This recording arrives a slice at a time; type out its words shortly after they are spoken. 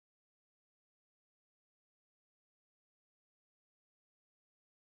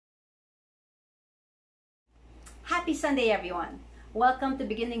Happy Sunday, everyone. Welcome to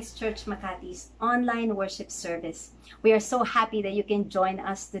Beginnings Church Makati's online worship service. We are so happy that you can join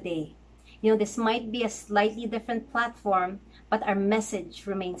us today. You know, this might be a slightly different platform, but our message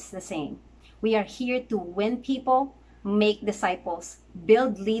remains the same. We are here to win people, make disciples,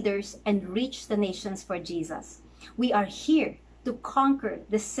 build leaders, and reach the nations for Jesus. We are here to conquer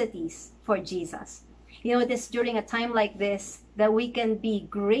the cities for Jesus. You know, it is during a time like this that we can be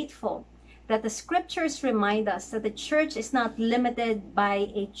grateful that the scriptures remind us that the church is not limited by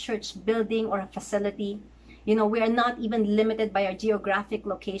a church building or a facility. You know, we are not even limited by our geographic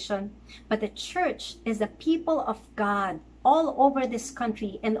location, but the church is the people of God all over this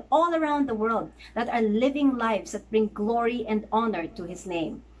country and all around the world that are living lives that bring glory and honor to His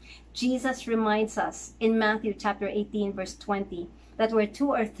name. Jesus reminds us in Matthew chapter 18, verse 20, that where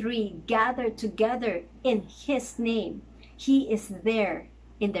two or three gather together in His name, He is there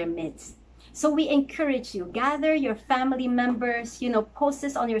in their midst. So we encourage you, gather your family members, post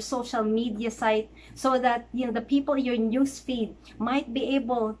this on your social media site so that, the people in your news feed might be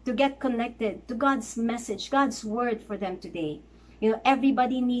able to get connected to God's message, God's word for them today.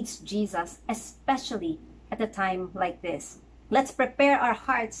 Everybody needs Jesus, especially at a time like this. Let's prepare our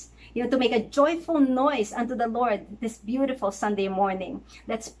hearts, to make a joyful noise unto the Lord this beautiful Sunday morning.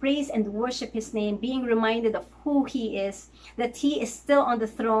 Let's praise and worship His name, being reminded of who He is, that He is still on the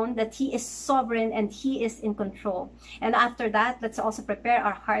throne, that He is sovereign, and He is in control. And after that, let's also prepare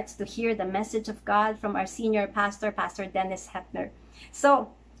our hearts to hear the message of God from our senior pastor, Pastor Dennis Hepner.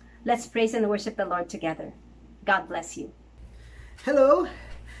 So, let's praise and worship the Lord together. God bless you. Hello.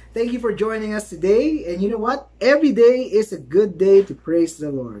 Thank you for joining us today. And you know what? Every day is a good day to praise the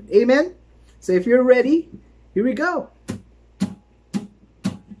Lord. Amen? So if you're ready, here we go.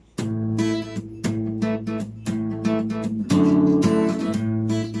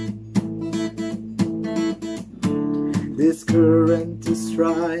 This current is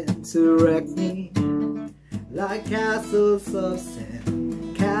trying to wreck me like castles of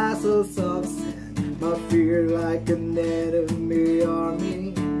sand, castles of sand. My fear like an enemy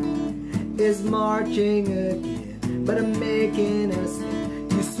army is marching again, but I'm making a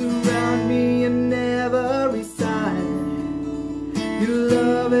stand. You surround me in every side. Your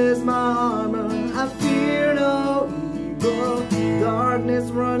love is my armor, I fear no evil.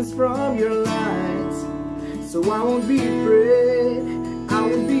 Darkness runs from your lights, so I won't be afraid, I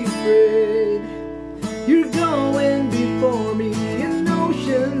won't be afraid. You're going before me in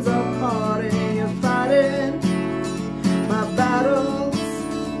oceans of heart, and you're fighting my battles.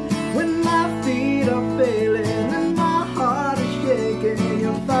 When my feet are failing and my heart is shaking,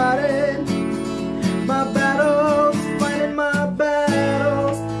 you're fighting my battles, fighting my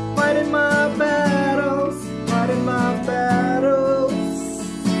battles, fighting my battles, fighting my battles,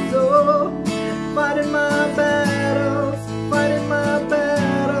 oh, fighting my battles, fighting my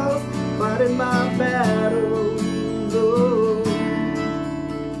battles, fighting my battles, oh.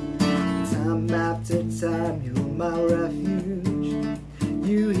 Time after time, you're my refuge.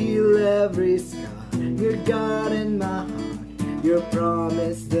 You heal every scar, you're God in my heart. Your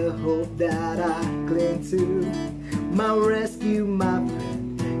promise, the hope that I cling to. My rescue, my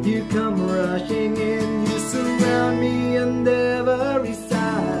friend, you come rushing in. You surround me on every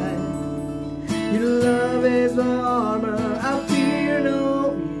side. Your love is my armor, I fear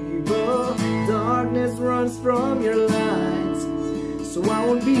no evil. Darkness runs from your lights, so I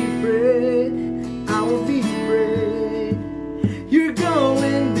won't be afraid, I won't be afraid. You're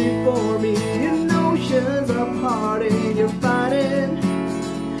going before me in oceans of heart, and you're fighting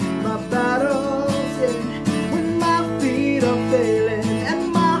my battles, yeah. When my feet are failing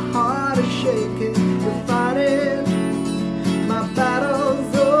and my heart is shaking, you're fighting my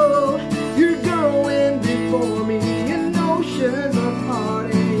battles, oh. You're going before me in oceans of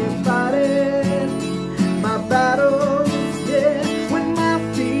heart, and you're fighting my battles, yeah. When my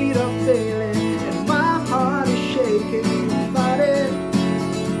feet are failing and my heart is shaking,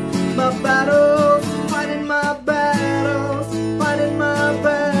 my battles, fighting my battles, fighting my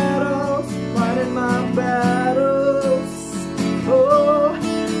battles, fighting my battles, oh,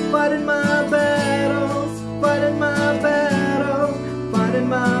 fighting my battles, fighting my battles, fighting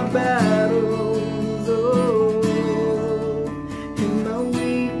my battles, oh. In my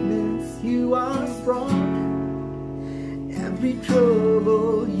weakness you are strong, every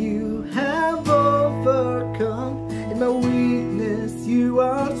trouble you have overcome. In my weakness you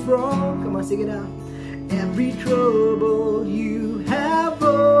are strong. Come on, sing it out. Every trouble you have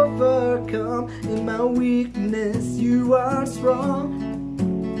overcome. In my weakness you are strong.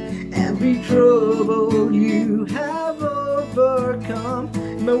 Every trouble you have overcome.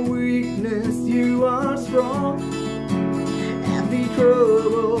 In my weakness you are strong. every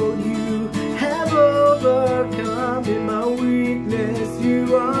trouble you have overcome. In my weakness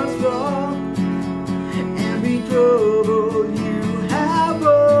you are strong. Every trouble you have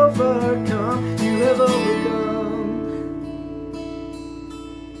overcome, you have overcome.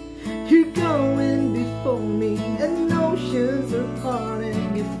 You're going before me, and oceans are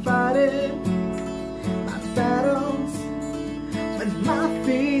parting. You're fighting my battles when my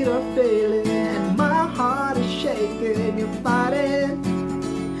feet are failing and my heart is shaking. You're fighting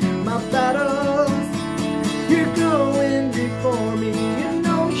my battles. You're going before me, and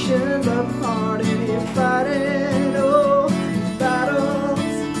oceans are parting. You're fighting, oh, battles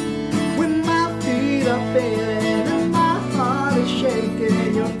when my feet are failing and my heart is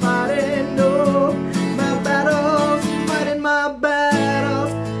shaking. You're fighting, oh, my battles, fighting my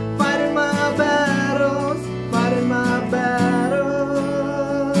battles, fighting my battles, fighting my battles,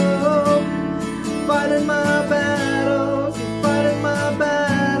 fighting my battles, fighting my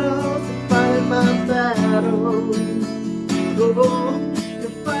battles, fighting my battles. Oh,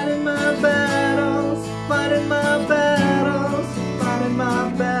 you're fighting my battles, fighting my battles, fighting my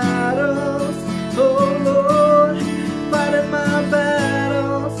battles. Oh Lord, fighting my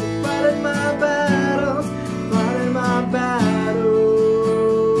battles, fighting my battles, fighting my battles.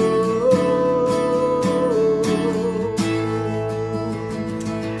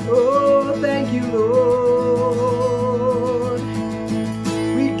 Oh, thank you, Lord.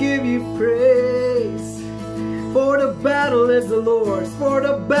 We give you praise. For the battle is the Lord's, for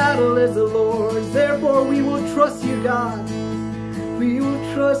the battle is the Lord's. Therefore we will trust you, God. We will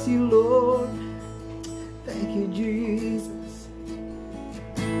trust you, Lord. Thank you, Jesus.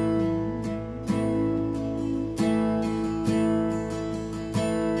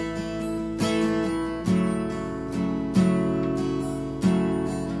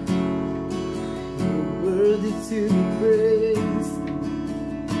 You're worthy to be praised.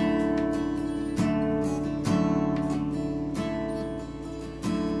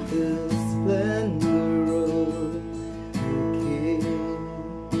 The splendor of the King.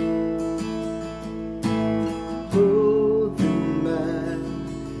 Oh, the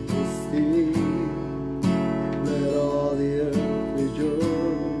majesty. Let all the earth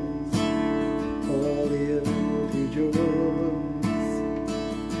rejoice. All the earth rejoice.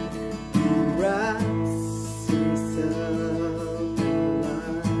 He wraps himself in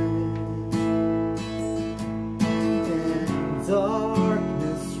light, and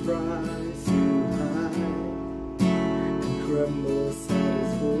darkness rise too high, and trembles at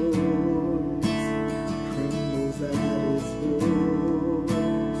his voice, trembles at his voice.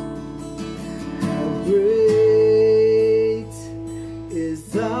 How great is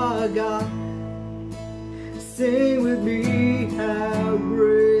our God? Sing with me, how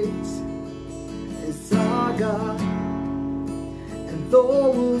great is our God, and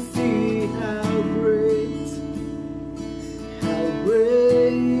all will see how great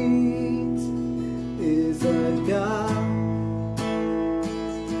is our God.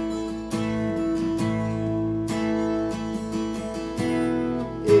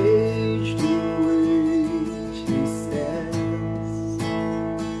 Age to age he stands,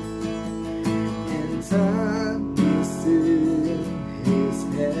 and time is in his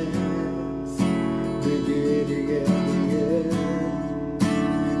hands, beginning and the end,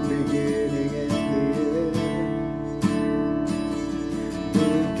 beginning and the end. The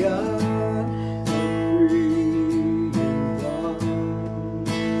God of free and one,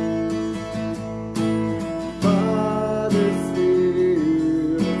 Father,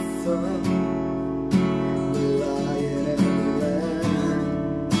 Spirit, Son, the Lion and the Lamb,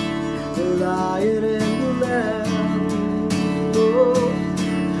 the Lion and the Lamb. Oh,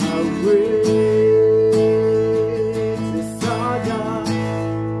 how great is our God.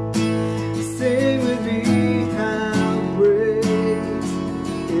 Sing with me, how great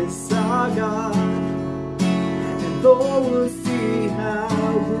is our God, and all will see how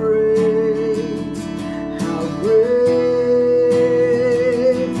great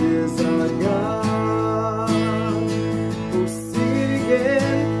is our God. Oh, sing it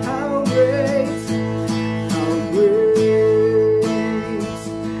again, how great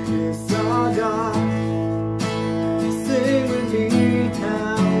is our God. Sing with me,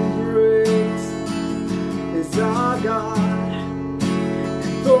 how great is our God,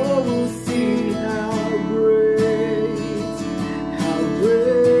 and all will see how great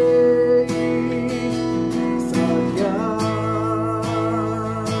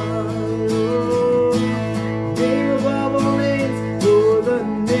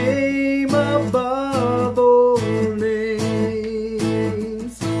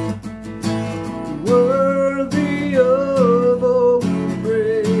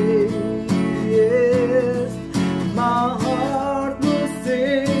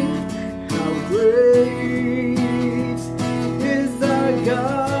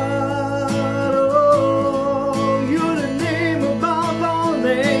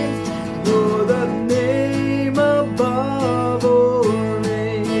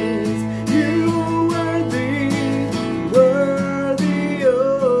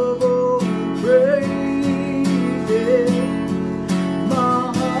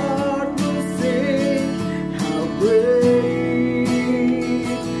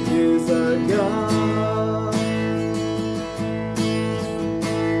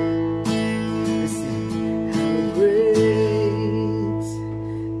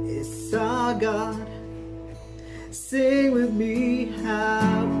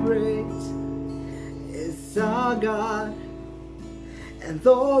God, and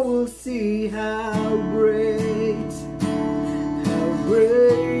all will see how great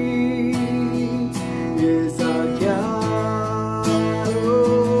is our God.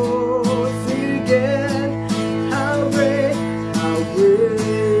 Oh, sing it again. How great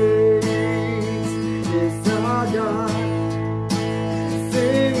is our God.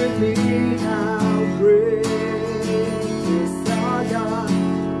 Sing with me, how great is our God.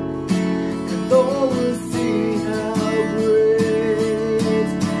 And all will see how great is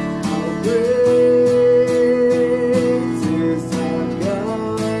our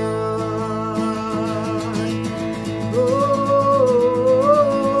God.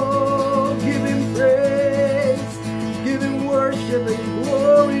 Oh, give him praise, give him worship and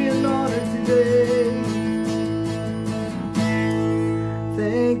glory and honor today.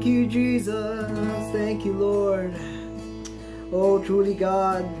 Thank you, Jesus. Thank you, Lord. Oh, truly,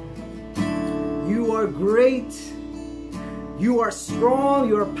 God, you are great. You are strong.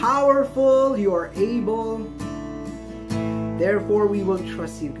 You are powerful. You are able. Therefore, we will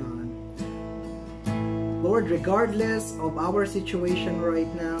trust you, God. Lord, regardless of our situation right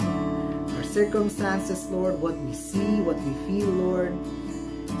now, our circumstances, Lord, what we see, what we feel, Lord,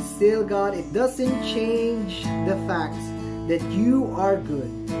 still, God, it doesn't change the fact that you are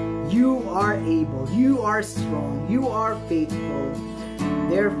good, you are able, you are strong, you are faithful.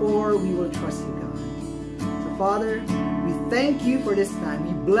 Therefore, we will trust you, God. So, Father, we thank you for this time.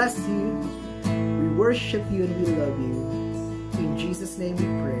 We bless you, we worship you, and we love you. In Jesus' name we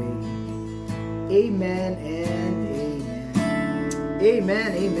pray. Amen and amen.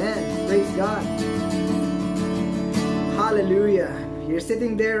 Amen, amen. Praise God. Hallelujah. You're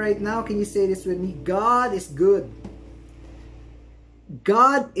sitting there right now. Can you say this with me? God is good.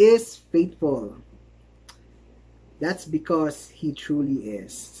 God is faithful. That's because He truly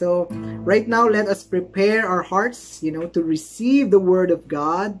is. So right now, let us prepare our hearts, to receive the Word of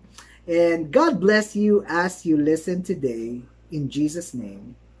God. And God bless you as you listen today. In Jesus'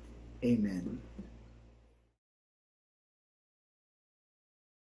 name, amen.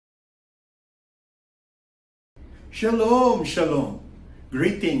 Shalom, shalom.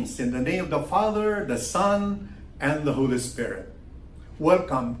 Greetings in the name of the Father, the Son, and the Holy Spirit.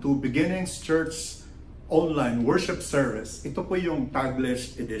 Welcome to Beginnings Church online worship service. Ito po yung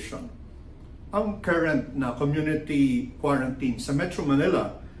Taglish edition. Ang current na community quarantine sa Metro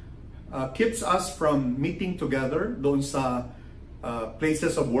Manila keeps us from meeting together doon sa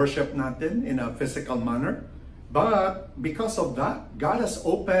places of worship natin in a physical manner. But because of that, God has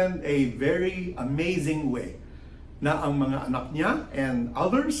opened a very amazing way na ang mga anak niya and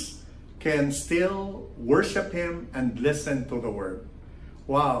others can still worship Him and listen to the Word.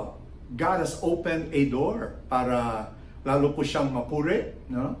 Wow! God has opened a door para lalo po siyang mapuri,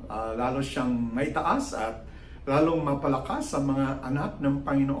 lalo siyang maitaas at lalong mapalakas sa mga anak ng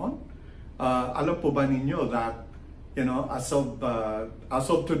Panginoon. Alam po ba ninyo that, as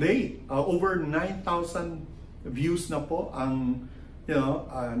of today, over 9,000 views na po ang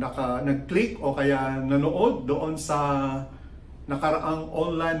nag-click o kaya nanood doon sa nakaraang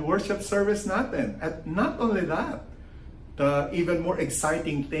online worship service natin. At not only that, the even more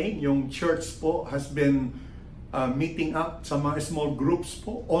exciting thing, yung church po has been meeting up sa mga small groups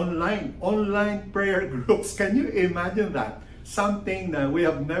po, online prayer groups. Can you imagine that? Something that we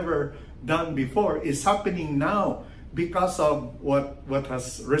have never done before is happening now because of what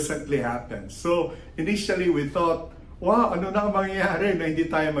has recently happened. So initially we thought, wow, ano na mangyayari na hindi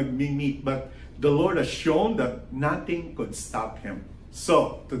tayo mag-meet? But the Lord has shown that nothing could stop Him.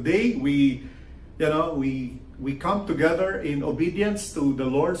 So today we come together in obedience to the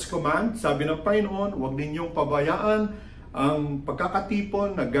Lord's command. Sabi ng Panginoon, huwag ninyong pabayaan ang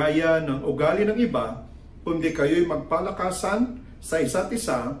pagkakatipon na gaya ng ugali ng iba, kundi kayo'y magpalakasan sa isa't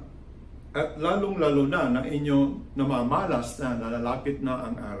isa at lalong-lalo na inyong namamalas na nalalapit na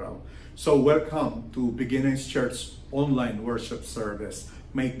ang araw. So welcome to Beginnings Church online worship service.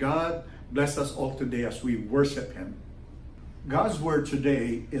 May God bless us all today as we worship Him. God's word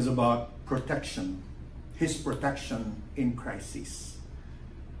today is about protection, His protection in crisis.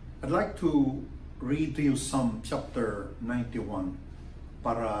 I'd like to read to you Psalm chapter 91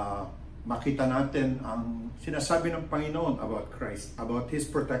 para makita natin ang sinasabi ng Panginoon about Christ, about His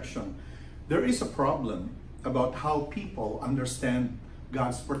protection. There is a problem about how people understand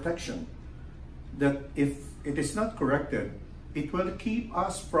God's protection, that if it is not corrected, it will keep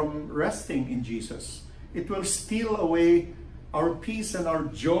us from resting in Jesus. It will steal away our peace and our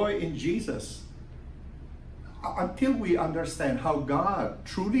joy in Jesus. Until we understand how God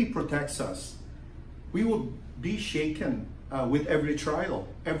truly protects us, we will be shaken with every trial.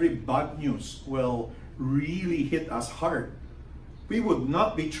 Every bad news will really hit us hard, we would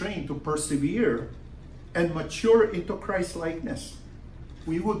not be trained to persevere and mature into Christ-likeness.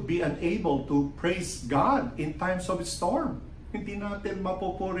 We would be unable to praise God in times of storm. Hindi natin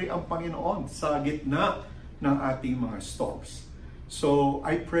mapupuri ang Panginoon sa gitna ng ating mga storms. So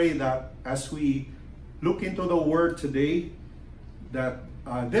I pray that as we look into the Word today, that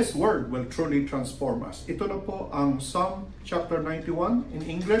this Word will truly transform us. Ito na po ang Psalm chapter 91 in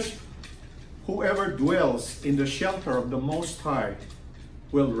English. Whoever dwells in the shelter of the Most High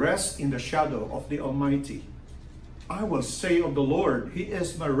will rest in the shadow of the Almighty. I will say of the Lord, He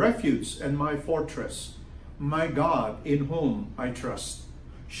is my refuge and my fortress, my God in whom I trust.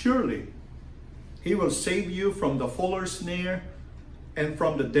 Surely He will save you from the fuller's snare and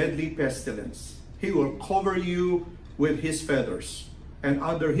from the deadly pestilence. He will cover you with His feathers, and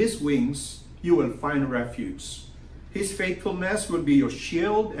under His wings you will find refuge. His faithfulness will be your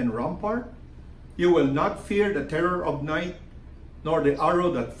shield and rampart. You will not fear the terror of night, nor the arrow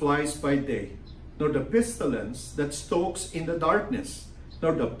that flies by day, nor the pestilence that stalks in the darkness,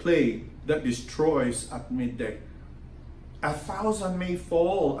 nor the plague that destroys at midday. 1,000 may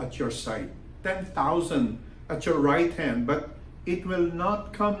fall at your side, 10,000 at your right hand, but it will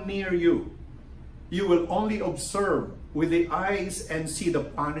not come near you. You will only observe with the eyes and see the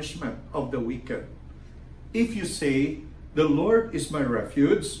punishment of the wicked. If you say, the Lord is my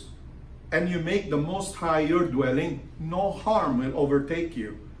refuge, and you make the Most High your dwelling, no harm will overtake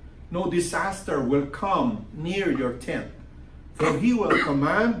you. No disaster will come near your tent. For He will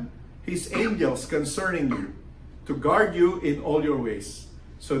command His angels concerning you, to guard you in all your ways.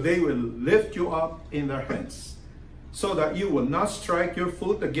 So they will lift you up in their hands, so that you will not strike your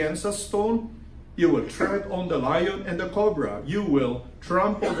foot against a stone. You will tread on the lion and the cobra. You will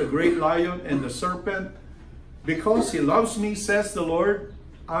trample the great lion and the serpent. Because He loves me, says the Lord,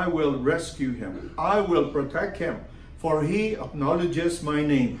 I will rescue him. I will protect him, for he acknowledges my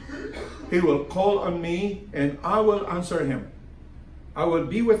name. He will call on me, and I will answer him. I will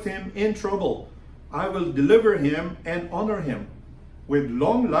be with him in trouble. I will deliver him and honor him. With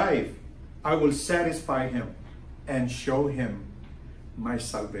long life, I will satisfy him and show him my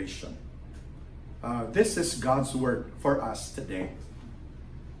salvation. This is God's word for us today.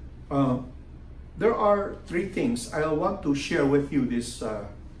 There are three things I want to share with you this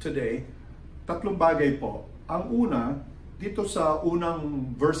today. Tatlong bagay po. Ang una, dito sa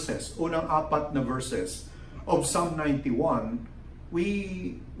unang verses, unang 4 na verses of Psalm 91,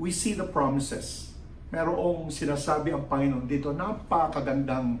 we see the promises. Merong sinasabi ang Panginoon dito,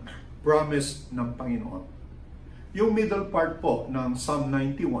 napakagandang promise ng Panginoon. Yung middle part po ng Psalm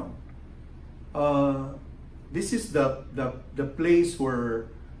 91, this is the place where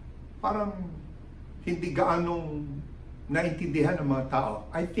parang hindi gaanong naintindihan ng mga tao.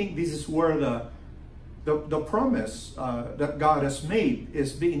 I think this is where the promise that God has made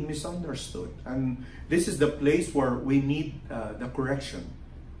is being misunderstood. And this is the place where we need the correction.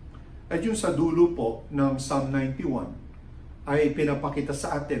 At yung sa dulo po ng Psalm 91 ay pinapakita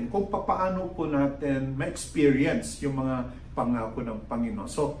sa atin kung paano po natin ma-experience yung mga pangako ng Panginoon.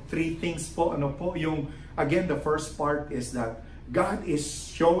 So, three things po. Again, the first part is that God is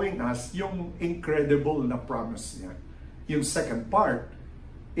showing us yung incredible na promise niya. Yung second part,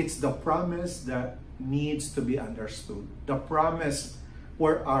 it's the promise that needs to be understood. The promise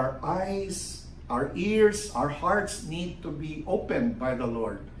where our eyes, our ears, our hearts need to be opened by the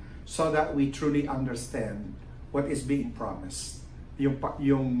Lord so that we truly understand what is being promised.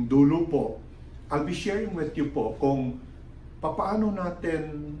 Yung dulo po, I'll be sharing with you po kung paano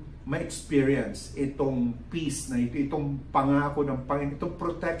natin ma-experience itong peace na ito, itong pangako ng Panginoon, itong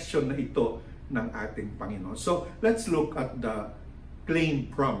protection na ito ng ating Panginoon. So, let's look at the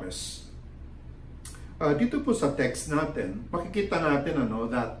plain promise. Dito po sa text natin, makikita natin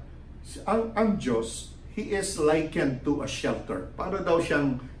that ang Diyos, He is likened to a shelter. Para daw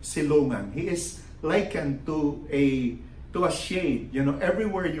siyang silungan. He is likened to a shade. You know,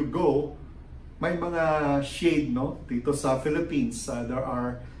 everywhere you go, may mga shade, no? Dito sa Philippines,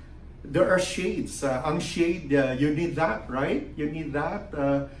 there are shades. Ang shade, you need that, right? You need that.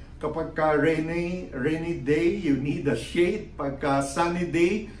 Kapag rainy day, you need a shade. Pagka sunny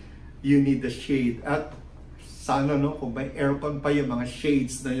day, you need a shade. At sana, no, kung may aircon pa yung mga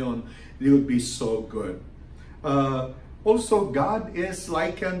shades na yon, it would be so good. Also, God is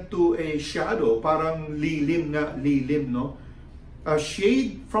likened to a shadow, parang lilim, no? A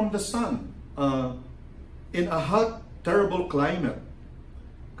shade from the sun in a hot, terrible climate.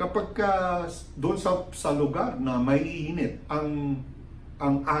 Kapag doon sa lugar na maiinit ang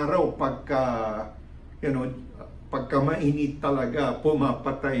araw, pagka mainit talaga,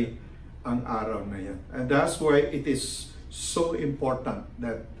 pumapatay ang araw na yan. And that's why it is so important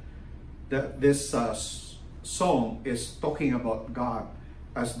that this song is talking about God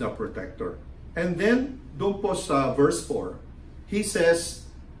as the protector. And then, doon po sa verse 4, he says,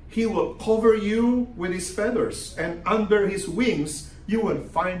 He will cover you with His feathers, and under His wings, you will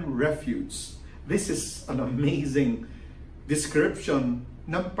find refuge. This is an amazing description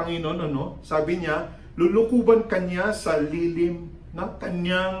ng Panginoon, ano? Sabi niya, lulukuban kanya sa lilim ng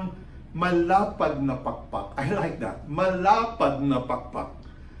kanyang malapad na pakpak. I like that. Malapad na pakpak.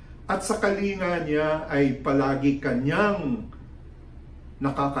 At sa kalinga niya ay palagi kanyang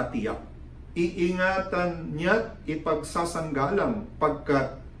nakakatiyak. Iingatan niya't ipagsasanggalang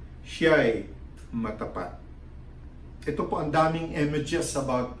pagkat siya'y matapat. Ito po ang daming images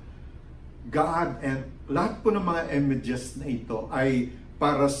about God, and lahat po ng mga images na ito ay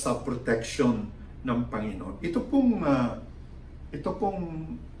para sa protection ng Panginoon. Ito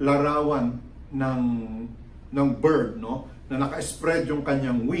pong larawan ng bird, no, na naka-spread yung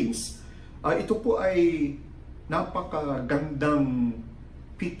kanyang wings. Ito po ay napakagandang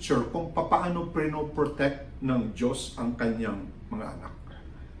picture kung paano pinoprotect ng Diyos ang kanyang mga anak.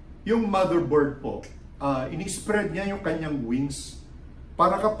 Yung mother bird po, in-spread niya yung kanyang wings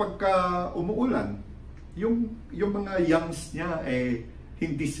para kapag umuulan, yung mga youngs niya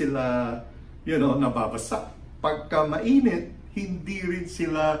hindi sila nababasa. Pagka mainit, hindi rin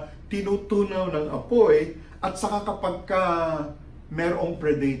sila tinutunaw ng apoy, at saka kapag merong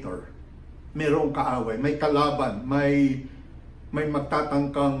predator, merong kaaway, may kalaban, may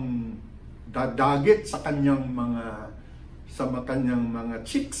magtatangkang dadagit sa kanyang mga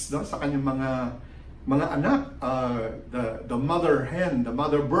chicks, no? Sa kanyang mga anak, the mother hen, the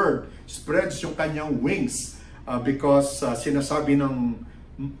mother bird spreads yung kanyang wings because sinasabi ng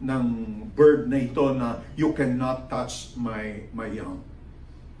bird na ito na you cannot touch my young.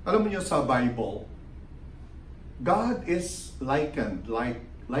 Alam mo niyo, sa Bible, God is likened like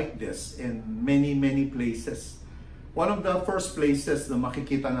this in many places. One of the first places na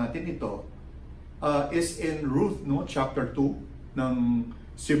makikita natin ito is in Ruth, no, chapter 2, ng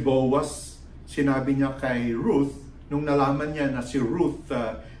si Boaz. Sinabi niya kay Ruth, nung nalaman niya na si Ruth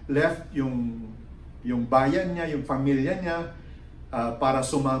left yung bayan niya, yung pamilya niya, para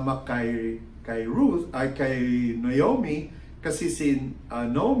sumama kay Ruth, ay kay Naomi, kasi si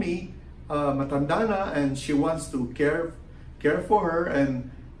Naomi matanda na and she wants to care for her,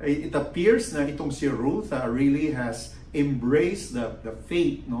 and it appears na itong si Ruth really has embraced the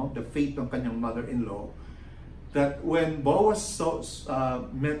faith, no, the faith ng kanyang mother-in-law, that when Boaz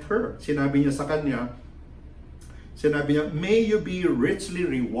met her, sinabi niya sa kanya, may you be richly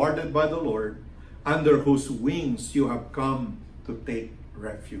rewarded by the Lord, under whose wings you have come to take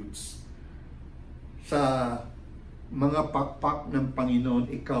refuge. Sa mga pakpak ng Panginoon,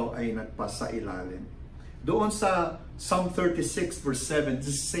 ikaw ay nagpasa ilalim. Doon sa Psalm 36 verse 7, the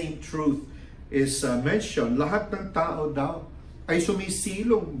same truth is mentioned. Lahat ng tao daw ay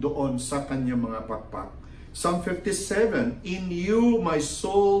sumisilong doon sa kanyang mga pakpak. Psalm 57, in you my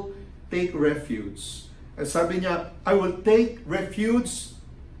soul take refuge. Sabi niya, I will take refuge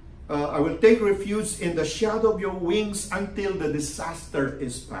in the shadow of your wings until the disaster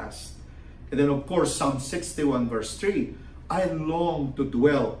is past. And then of course, Psalm 61 verse 3, I long to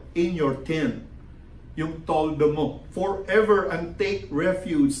dwell in your tent, yung toldo mo, forever, and take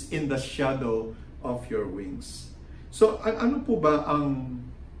refuge in the shadow of your wings. So ano po ba ang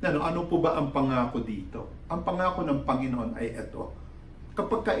pangako dito? Ang pangako ng Panginoon ay ito.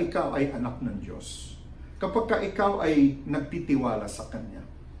 Kapag ka ikaw ay anak ng Diyos, kapag ka ikaw ay nagtitiwala sa Kanya,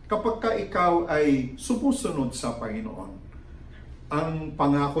 kapag ka ikaw ay sumusunod sa Panginoon, ang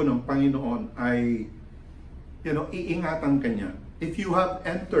pangako ng Panginoon ay, iingatan Kanya. If you have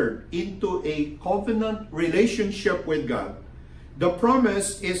entered into a covenant relationship with God, the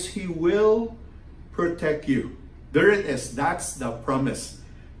promise is He will protect you. There it is. That's the promise.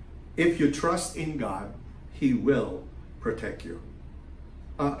 If you trust in God, He will protect you.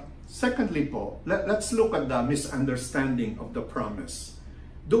 Secondly po, let's look at the misunderstanding of the promise.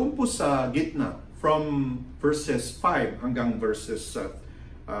 Doon po sa gitna, from verses 5 hanggang verses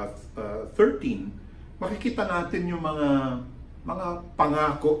 13, makikita natin yung mga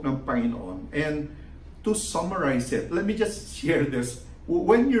pangako ng Panginoon. And to summarize it, let me just share this.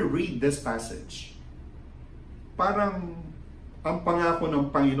 When you read this passage, parang ang pangako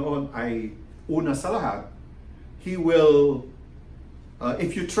ng Panginoon ay, una sa lahat, He will,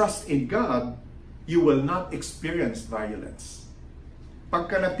 if you trust in God, you will not experience violence.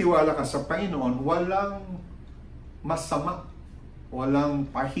 Pagka nagtiwala ka sa Panginoon, walang masama, walang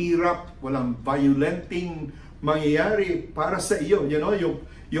pahirap, walang violenting mangyayari para sa iyo. You know,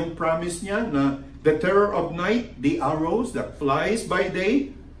 yung promise niya na the terror of night, the arrows that flies by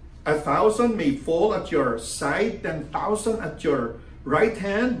day, 1,000 may fall at your side, 10,000 at your right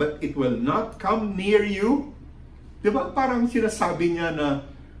hand, but it will not come near you. Diba? Parang sinasabi niya na,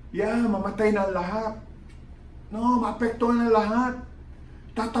 mamatay na lahat. No, maapektuhan na lahat.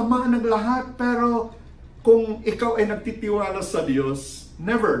 Tatamaan ng lahat. Pero kung ikaw ay nagtitiwala sa Diyos,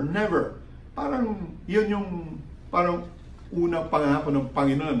 never, never. Parang yun yung parang unang pangako ng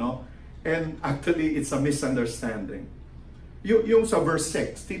Panginoon, no? And actually, it's a misunderstanding. Yung sa verse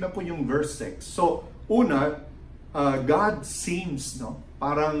 6, tingnan po yung verse 6. So, una, God seems, no?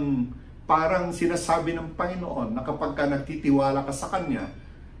 Parang sinasabi ng Panginoon na kapag ka nagtitiwala ka sa Kanya,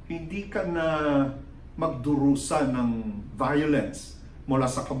 hindi ka na magdurusa ng violence mula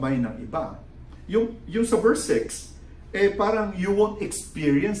sa kamay ng iba. Yung sa verse 6, parang you won't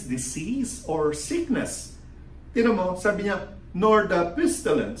experience disease or sickness. Tingnan mo, sabi niya, nor the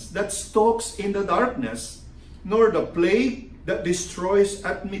pestilence that stalks in the darkness, nor the plague that destroys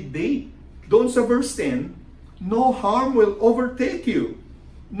at midday. Doon sa verse 10, no harm will overtake you.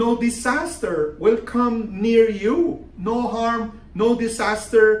 No disaster will come near you. No harm, no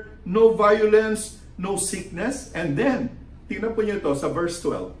disaster, no violence, no sickness. And then, tingnan po niyo ito sa verse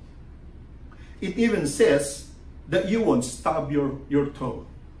 12. It even says that you won't stub your toe.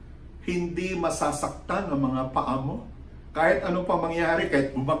 Hindi masasaktan ang mga paa mo. Kahit ano pa mangyari,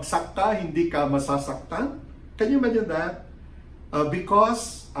 kahit bumagsak ka, hindi ka masasaktan. Can you imagine that?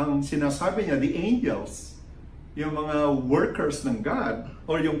 Because ang sinasabi niya, the angels, yung mga workers ng God,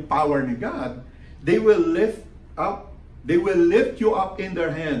 or yung power ni God, they will lift you up in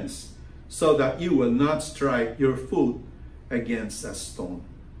their hands so that you will not strike your foot against a stone.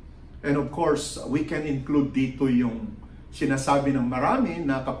 And of course, we can include dito yung sinasabi ng marami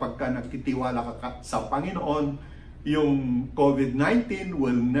na kapag ka nagtitiwala ka sa Panginoon, yung COVID-19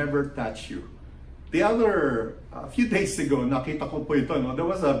 will never touch you. The a few days ago, nakita ko po ito, no? There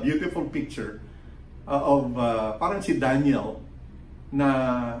was a beautiful picture of parang si Daniel na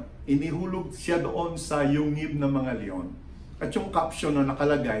inihulog siya doon sa yungib ng mga leon. At yung caption na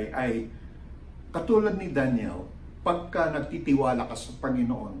nakalagay ay, katulad ni Daniel, pagka nagtitiwala ka sa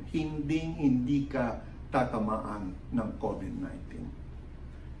Panginoon, hindi ka tatamaan ng COVID-19.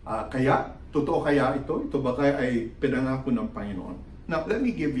 Kaya, totoo kaya ito? Ito ba kaya ay pinangako ng Panginoon? Now, let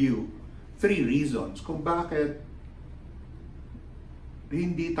me give you 3 reasons kung bakit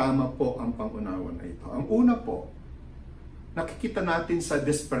hindi tama po ang pangunawa na ito. Ang una po, nakikita natin sa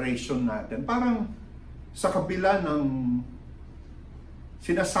desperation natin, parang sa kabila ng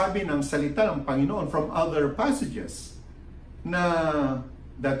sinasabi ng salita ng Panginoon from other passages na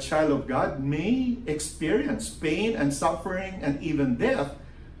that child of God may experience pain and suffering and even death.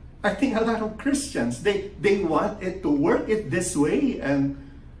 I think a lot of Christians, they want it to work it this way, and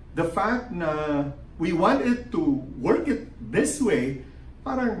the fact na we want it to work it this way,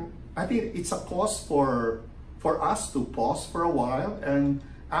 parang I think it's a cause for us to pause for a while and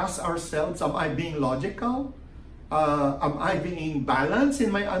ask ourselves, am I being logical? Am I being balanced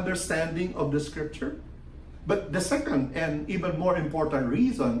in my understanding of the scripture? But the second and even more important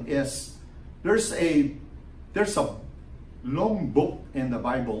reason is there's a long book in the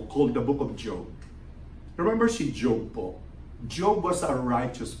Bible called the book of Job. Remember si Job po? Job was a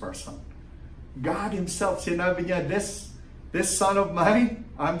righteous person. God himself, sinabi niya, this son of mine,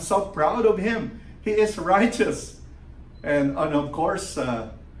 I'm so proud of him. He is righteous. And of course,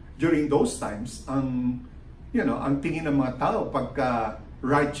 during those times, ang tingin ng mga tao, pagka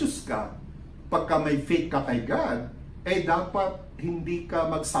righteous ka, pagka may faith ka kay God, dapat hindi ka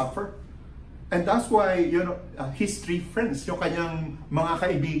mag-suffer. And that's why, his 3 friends, yung kanyang mga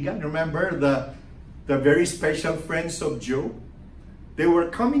kaibigan, remember the very special friends of Job? They were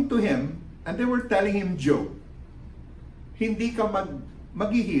coming to him and they were telling him, Job, hindi ka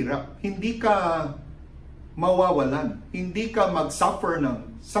maghihirap, hindi ka mawawalan, hindi ka mag-suffer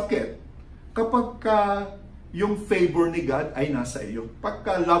ng sakit kapag yung favor ni God ay nasa iyo.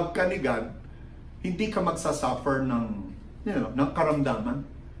 Pagka love ka ni God, hindi ka magsasuffer ng karamdaman.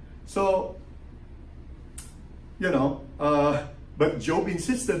 So, but Job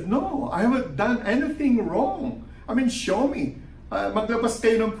insisted, no, I haven't done anything wrong. I mean, show me. Maglabas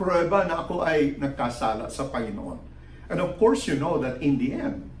kayo ng prueba na ako ay nagkasala sa Panginoon. And of course, you know that in the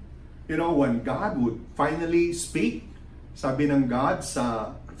end, when God would finally speak, sabi ng God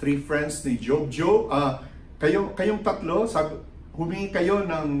sa 3 friends ni Job, kayong tatlo, humingi kayo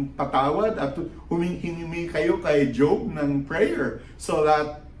ng patawad at humingi kayo kay Job ng prayer so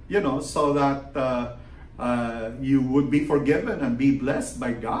that you would be forgiven and be blessed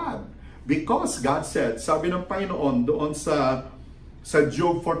by God Because God said, sabi ng Panginoon doon sa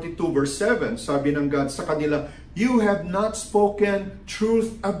Job 42 verse 7, sabi ng God sa kanila, "You have not spoken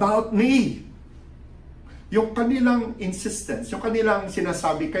truth about me." Yung kanilang insistence, yung kanilang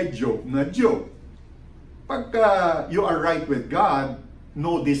sinasabi kay Job na, Job, pagka you are right with God,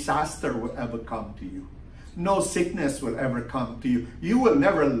 no disaster will ever come to you. No sickness will ever come to you. You will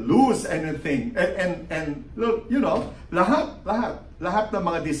never lose anything. And you know, lahat ng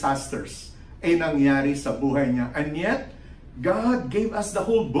mga disasters ay nangyari sa buhay niya. And yet, God gave us the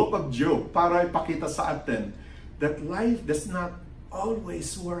whole book of Job para ipakita sa atin that life does not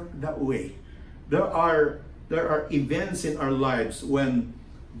always work that way. There are events in our lives when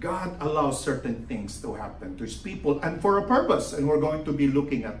God allows certain things to happen to His people and for a purpose, and we're going to be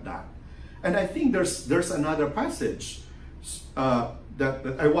looking at that. And I think there's another passage that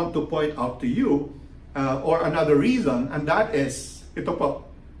I want to point out to you, or another reason, and that is, ito po,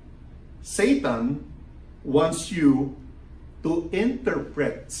 Satan wants you to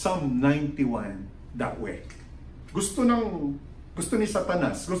interpret Psalm 91 that way. Gusto ni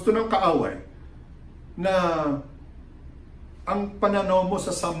Satanas, gusto ng kaaway, na ang pananaw mo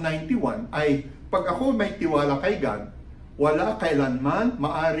sa Psalm 91 ay, pag ako may tiwala kay God, wala kailanman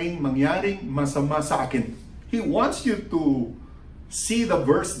maaring mangyaring masama sa akin. He wants you to see the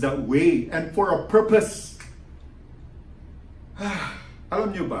verse that way and for a purpose.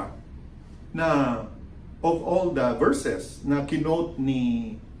 Alam niyo ba na of all the verses na kinote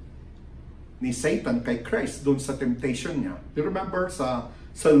ni Satan kay Christ doon sa temptation niya, you remember sa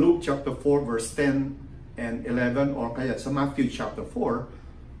Luke chapter 4 verse 10 and 11, or kaya sa Matthew chapter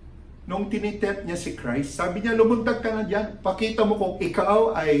 4, nung tinitempt niya si Christ, sabi niya, lumuntag ka na dyan, pakita mo kung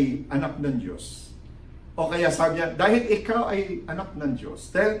ikaw ay anak ng Diyos. O kaya sabi niya, dahil ikaw ay anak ng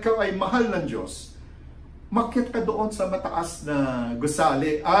Diyos, dahil ikaw ay mahal ng Diyos, makyat ka doon sa mataas na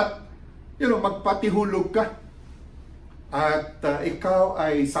gusali at magpatihulog ka. At ikaw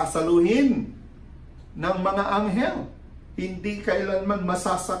ay sasaluhin ng mga anghel. Hindi kailanman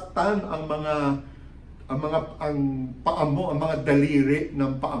masasaktan ang paa mo, ang mga daliri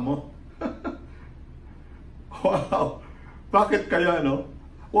ng paa mo. Wow! Bakit kaya, no?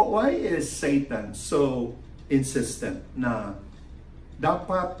 Why is Satan so insistent na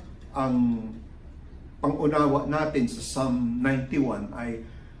dapat ang pangunawa natin sa Psalm 91 ay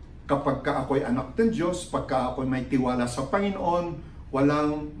kapag ka ako'y anak ng Diyos, pagka ako'y may tiwala sa Panginoon,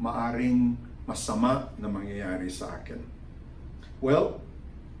 walang maaring masama na mangyayari sa akin. Well,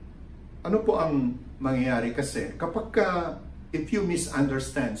 ano po ang mangyayari kasi kapag if you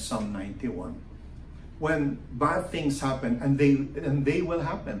misunderstand Psalm 91, when bad things happen, and they will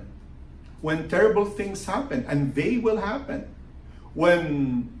happen, when terrible things happen, and they will happen,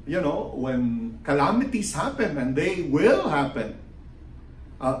 when calamities happen, and they will happen,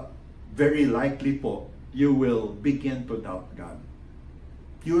 very likely po, you will begin to doubt God.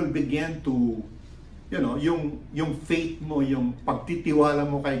 You will begin to, yung faith mo, yung pagtitiwala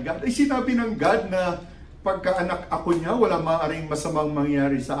mo kay God. Ay sinabi ng God na pagka-anak ako niya, wala maaaring masamang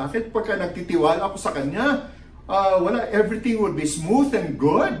mangyari sa akin. Pagka nagtitiwala ako sa Kanya, everything would be smooth and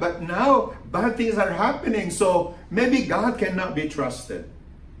good. But now, bad things are happening. So, maybe God cannot be trusted.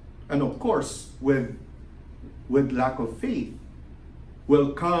 And of course, with lack of faith,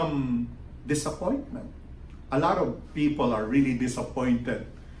 will come disappointment. A lot of people are really disappointed.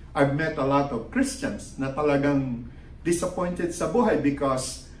 I've met a lot of Christians na talagang disappointed sa buhay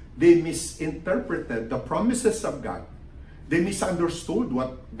because they misinterpreted the promises of God. They misunderstood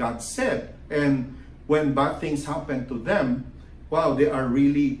what God said. And when bad things happen to them, wow, they are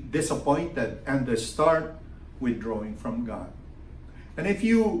really disappointed and they start withdrawing from God. And if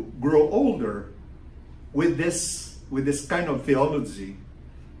you grow older with this kind of theology,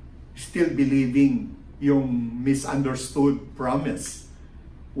 still believing yung misunderstood promise,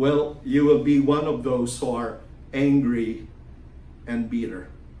 well, you will be one of those who are angry and bitter.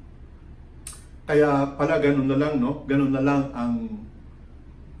 Kaya pala ganun na lang, no? Ganun na lang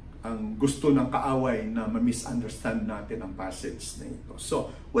ang gusto ng kaaway na ma-misunderstand natin ang passage na ito. So,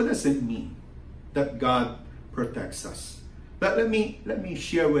 what does it mean that God protects us? Let me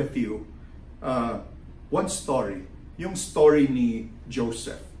share with you one story. Yung story ni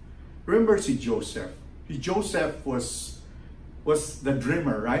Joseph. Remember si Joseph? Si Joseph was the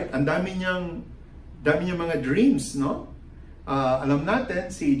dreamer, right? Ang dami niyang mga dreams, no? Alam natin,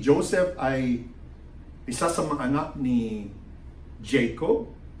 si Joseph ay isa sa mga anak ni Jacob,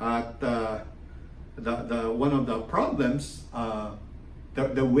 at one of the problems,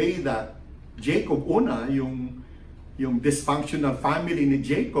 the way that Jacob yung dysfunctional family ni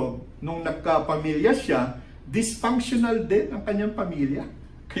Jacob, nung nagkapamilya siya, dysfunctional din ang kanyang pamilya.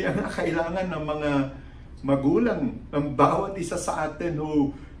 Kaya nga kailangan ng mga magulang, ng bawat isa sa atin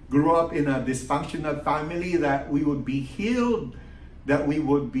who grew up in a dysfunctional family, that we would be healed, that we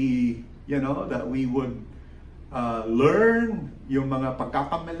would be, that we would learn yung mga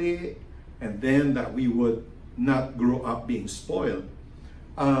pagkakamali, and then that we would not grow up being spoiled.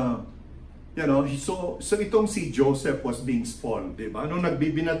 So itong si Joseph was being spoiled, di ba? Nung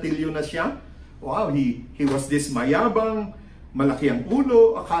nagbibinatilyo na siya, wow, he was this mayabang, malaki ang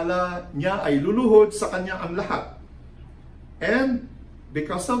ulo, akala niya ay luluhod sa kanya ang lahat. And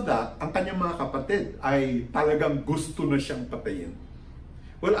because of that, ang kanyang mga kapatid ay talagang gusto na siyang patayin.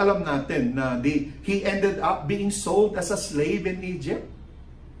 Well, alam natin na he ended up being sold as a slave in Egypt.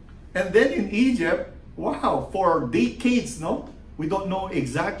 And then in Egypt, wow, for decades, no? We don't know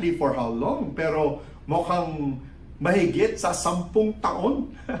exactly for how long, pero mukhang mahigit sa 10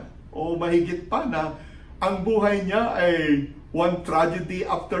 taon o mahigit pa na ang buhay niya ay one tragedy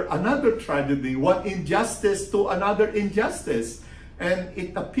after another tragedy, one injustice to another injustice. And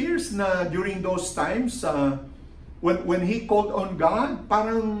it appears na during those times, when he called on God,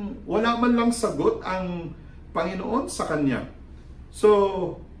 parang wala man lang sagot ang Panginoon sa kanya.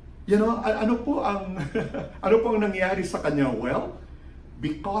 So, ano po ang nangyari sa kanya? Well,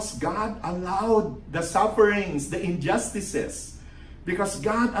 because God allowed the sufferings, the injustices, because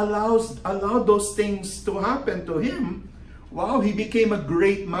God allowed those things to happen to him, wow, he became a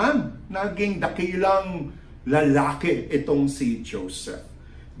great man. Naging dakilang lalaki itong si Joseph.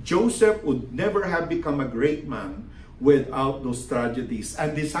 Joseph would never have become a great man without those tragedies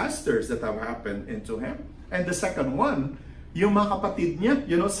and disasters that have happened into him. And the second one, yung mga kapatid niya,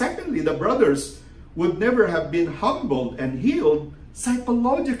 secondly, the brothers would never have been humbled and healed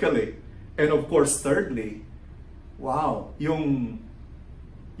psychologically. And of course, thirdly, wow, yung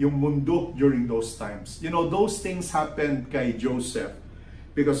mundo during those times. Those things happened kay Joseph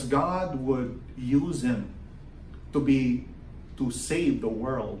because God would use him to save the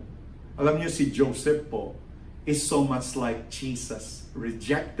world. Alam niyo, si Joseph po is so much like Jesus,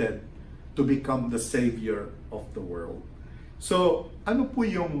 rejected to become the Savior of the world. So, ano po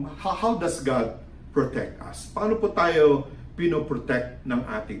how does God protect us? Paano po tayo pinoprotect ng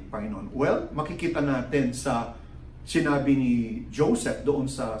ating Panginoon? Well, makikita natin sa sinabi ni Joseph doon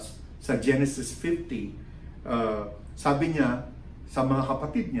sa Genesis 50, sabi niya sa mga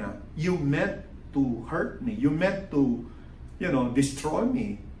kapatid niya, you meant to hurt me, you meant to, destroy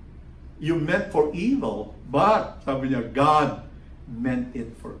me, you meant for evil, but, sabi niya, God meant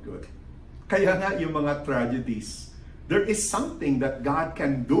it for good. Kaya nga yung mga tragedies, there is something that God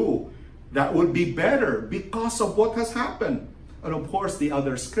can do that would be better because of what has happened. And of course, the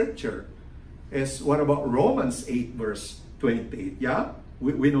other scripture is, what about Romans 8 verse 28? Yeah?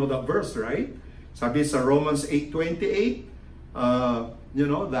 We know that verse, right? Sabi sa Romans 8:28,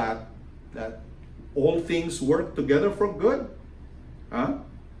 that all things work together for good.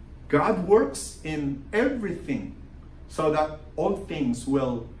 God works in everything so that all things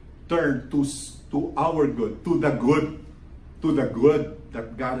will turn to our good, to the good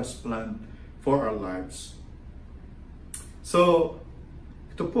that God has planned for our lives. So,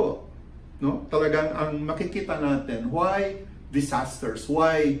 ito po, talagang ang makikita natin, why disasters,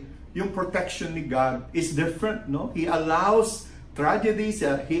 why yung protection ni God is different, He allows tragedies,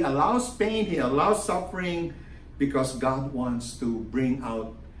 He allows pain, He allows suffering, because God wants to bring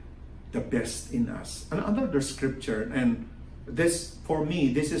out the best in us. Another scripture, and this, for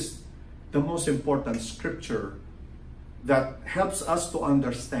me, this is the most important scripture that helps us to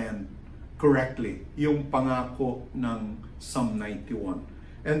understand correctly yung pangako ng Psalm 91.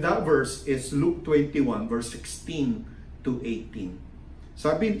 And that verse is Luke 21, verse 16 to 18.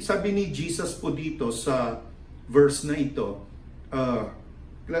 Sabi ni Jesus po dito sa verse na ito,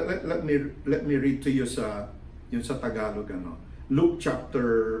 let me read to you sa Tagalog, Luke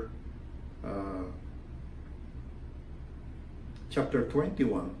chapter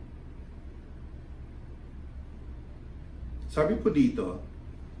 21. Sabi po dito,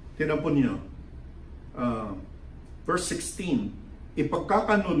 tinan po niyo, verse 16,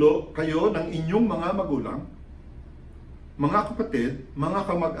 ipagkakanulo kayo ng inyong mga magulang, mga kapatid, mga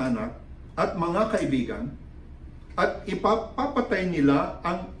kamag-anak, at mga kaibigan, at ipapapatay nila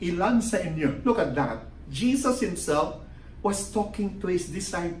ang ilan sa inyo. Look at that. Jesus himself was talking to his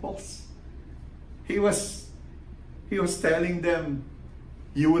disciples. He was telling them,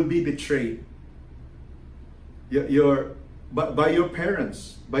 you will be betrayed. By your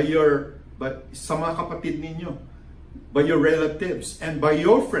parents, by sa mga kapatid ninyo, by your relatives, and by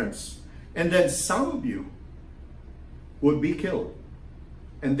your friends. And then some of you would be killed.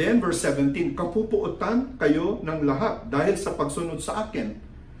 And then verse 17, kapupuotan kayo ng lahat dahil sa pagsunod sa akin.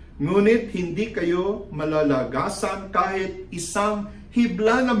 Ngunit hindi kayo malalagasan kahit isang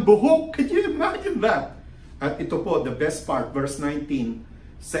hibla ng buhok. Can you imagine that? At ito po, the best part, verse 19,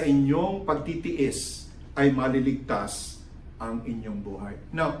 sa inyong pagtitiis ay maliligtas ang inyong buhay.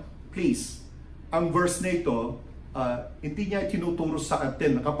 Now, please, ang verse na ito, hindi niya tinuturo sa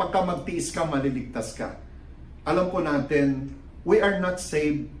atin na kapag ka magtiis ka, maliligtas ka. Alam po natin, we are not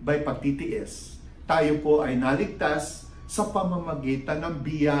saved by pagtitiis. Tayo po ay naligtas sa pamamagitan ng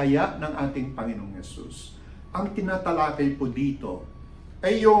biyaya ng ating Panginoong Yesus. Ang tinatalakay po dito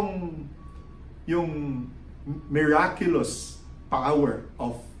ay yung miraculous power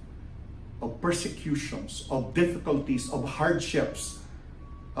of persecutions, of difficulties, of hardships,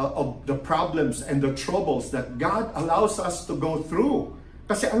 of the problems and the troubles that God allows us to go through.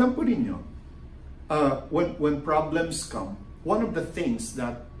 Kasi alam po ninyo, when problems come, one of the things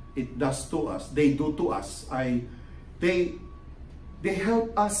that it does to us, they do to us, they help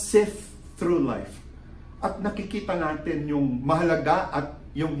us sift through life. At nakikita natin yung mahalaga at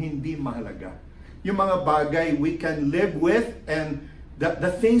yung hindi mahalaga. Yung mga bagay we can live with and the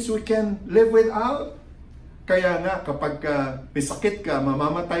things we can live without. Kaya nga, kapag may sakit ka,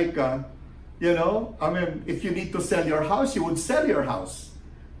 mamamatay ka, you know, I mean, if you need to sell your house, you would sell your house.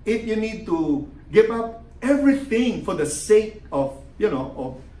 If you need to give up everything for the sake of, you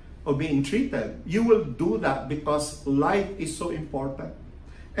know, of being treated, you will do that because life is so important.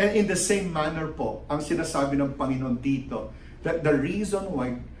 And in the same manner po, ang sinasabi ng Panginoon dito, that the reason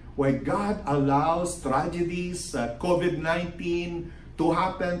why God allows tragedies, COVID-19 to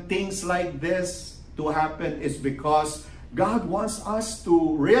happen, things like this to happen is because God wants us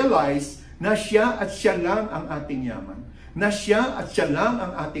to realize na siya at siya lang ang ating yaman. Na siya at siya lang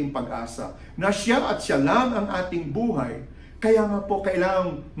ang ating pag-asa. Na siya at siya lang ang ating buhay. Kaya nga po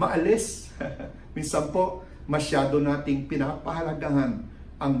kailangang maalis. Minsan po, masyado nating pinapahalagahan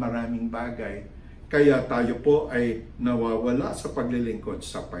ang maraming bagay. Kaya tayo po ay nawawala sa paglilingkod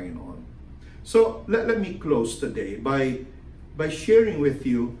sa Panginoon. So, let me close today by sharing with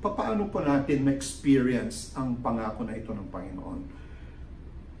you paano po natin ma-experience ang pangako na ito ng Panginoon.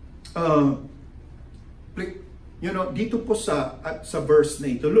 You know, dito po sa verse na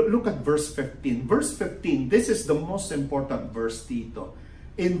ito, look at verse 15. Verse 15, this is the most important verse dito.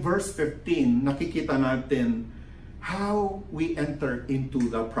 In verse 15, nakikita natin how we enter into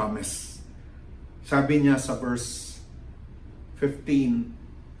the promise. Sabi niya sa verse 15,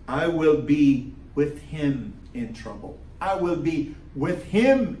 I will be with him in trouble. I will be with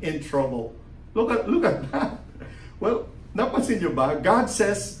him in trouble. Look at that. Well, napansin niyo ba? God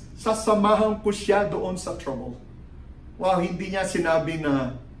says, sasamahan ko siya doon sa trouble. Wow, hindi niya sinabi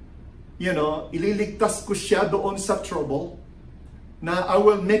na, you know, ililigtas ko siya doon sa trouble. Na I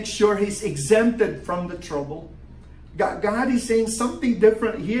will make sure he's exempted from the trouble. God is saying something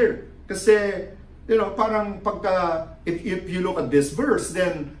different here. Kasi, you know, parang pagka, if you look at this verse,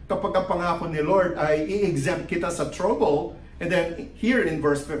 then kapag ang pangako ni Lord ay i-exempt kita sa trouble, and then here in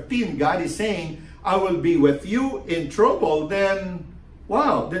verse 15, God is saying, I will be with you in trouble, then,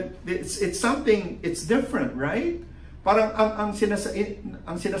 wow, then it's something, it's different, right? Parang ang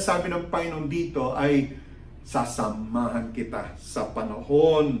sinasabi ng Panginoon dito ay, sasamahan kita sa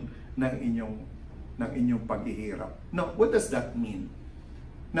panahon ng inyong paghihirap. Now, what does that mean?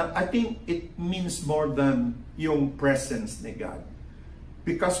 Now, I think it means more than yung presence ni God.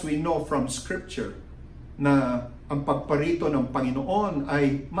 Because we know from Scripture na ang pagparito ng Panginoon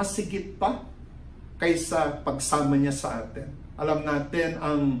ay mas sigit pa kaysa pagsama niya sa atin. Alam natin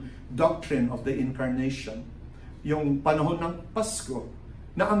ang doctrine of the Incarnation, yung panahon ng Pasko,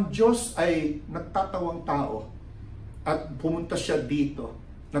 na ang Diyos ay nagtatawang tao at pumunta siya dito.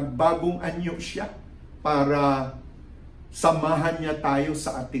 Nagbagong anyo siya para samahan niya tayo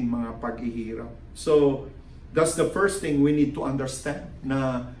sa ating mga paghihirap. So, that's the first thing we need to understand,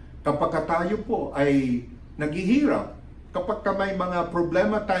 na kapag tayo po ay naghihirap, kapag may mga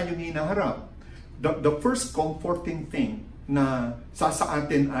problema tayong hinaharap, the first comforting thing na sa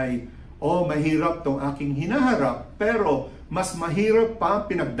atin ay, oh, mahirap tong aking hinaharap, pero mas mahirap pa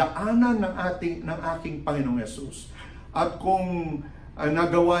pinagdaanan ng aking Panginoong Yesus. At kung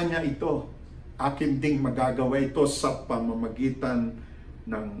nagawa niya ito, akin ding magagawa ito sa pamamagitan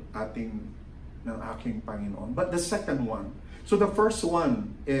ng aking Panginoon. But the second one, so the first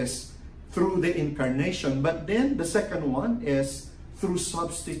one is through the incarnation, but then the second one is through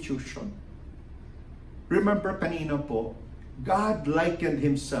substitution. Remember kanina po, God likened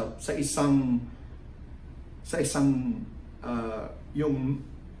himself sa isang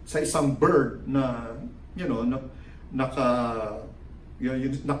bird na, you know,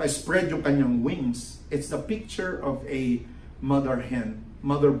 naka-spread yung kanyang wings. It's the picture of a mother hen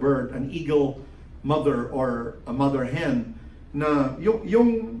mother bird, an eagle mother or a mother hen, na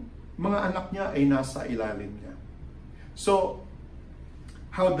yung mga anak niya ay nasa ilalim niya. So,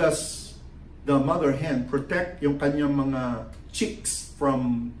 how does the mother hen protect yung kanyang mga chicks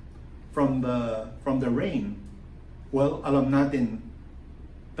from the rain? Well, alam natin,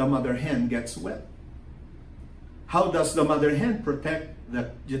 the mother hen gets wet. How does the mother hen protect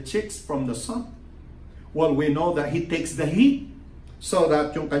the chicks from the sun? Well, we know that he takes the heat so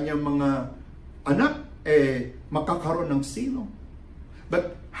that yung kanyang mga anak makakaroon ng silong.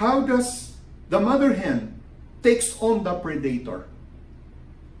 But how does the mother hen takes on the predator?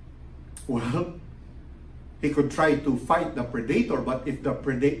 Well, he could try to fight the predator, but if the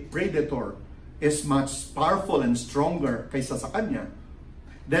predator is much powerful and stronger kaysa sa kanya,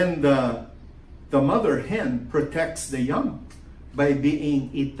 then the mother hen protects the young by being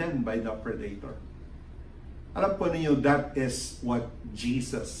eaten by the predator. Alam po ninyo, that is what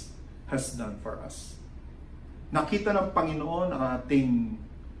Jesus has done for us. Nakita ng Panginoon ang ating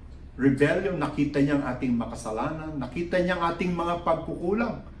rebellion, nakita niya ang ating makasalanan, nakita niya ang ating mga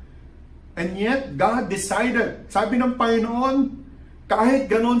pagkukulang. And yet, God decided, sabi ng Panginoon, kahit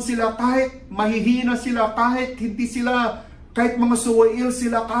ganon sila, kahit mahihina sila, kahit hindi sila, kahit mga suwail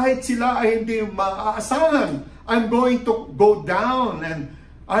sila, kahit sila ay hindi maaasahan, I'm going to go down and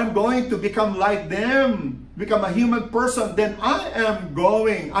I'm going to become like them, become a human person, then I'm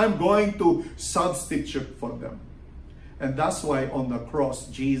going to substitute for them. And that's why on the cross,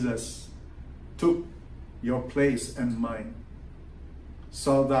 Jesus took your place and mine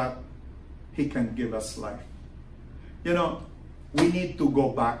so that He can give us life. You know, we need to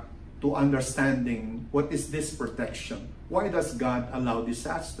go back to understanding what is this protection. Why does God allow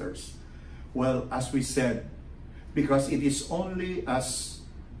disasters? Well, as we said, because it is only as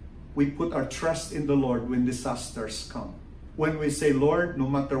we put our trust in the Lord when disasters come. When we say, Lord, no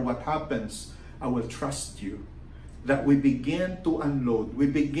matter what happens, I will trust you. That we begin to unload, we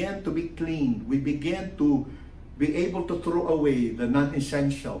begin to be cleaned, we begin to be able to throw away the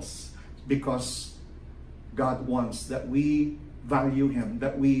non-essentials, because God wants that we value Him,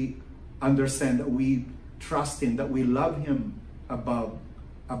 that we understand, that we trust Him, that we love Him above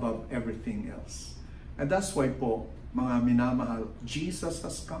everything else. And that's why po, mga minamahal, Jesus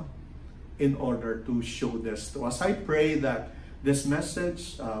has come in order to show this to us. I pray that this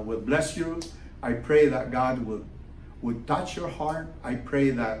message will bless you. I pray that God would touch your heart. I pray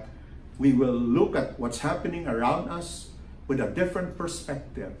that we will look at what's happening around us with a different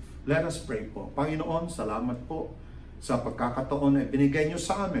perspective. Let us pray po. Panginoon, salamat po sa pagkakataon na binigay niyo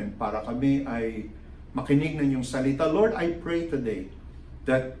sa amin para kami ay makinig ng iyong salita. Lord, I pray today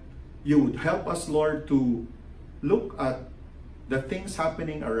that you would help us, Lord, to look at the things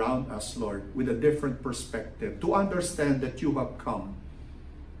happening around us, Lord, with a different perspective, to understand that you have come.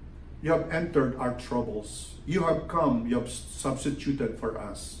 You have entered our troubles. You have come, you have substituted for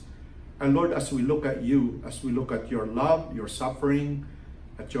us. And Lord, as we look at you, as we look at your love, your suffering,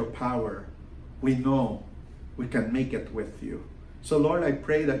 at your power, we know we can make it with you. So Lord, I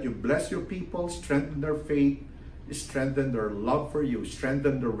pray that you bless your people, strengthen their faith, strengthen their love for you,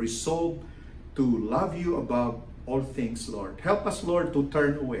 strengthen their resolve to love you above all things, Lord. Help us, Lord, to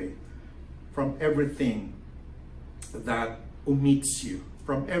turn away from everything that omits you,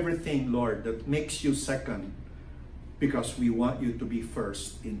 from everything, Lord, that makes you second, because we want you to be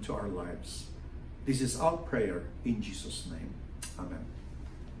first into our lives. This is our prayer in Jesus' name. Amen.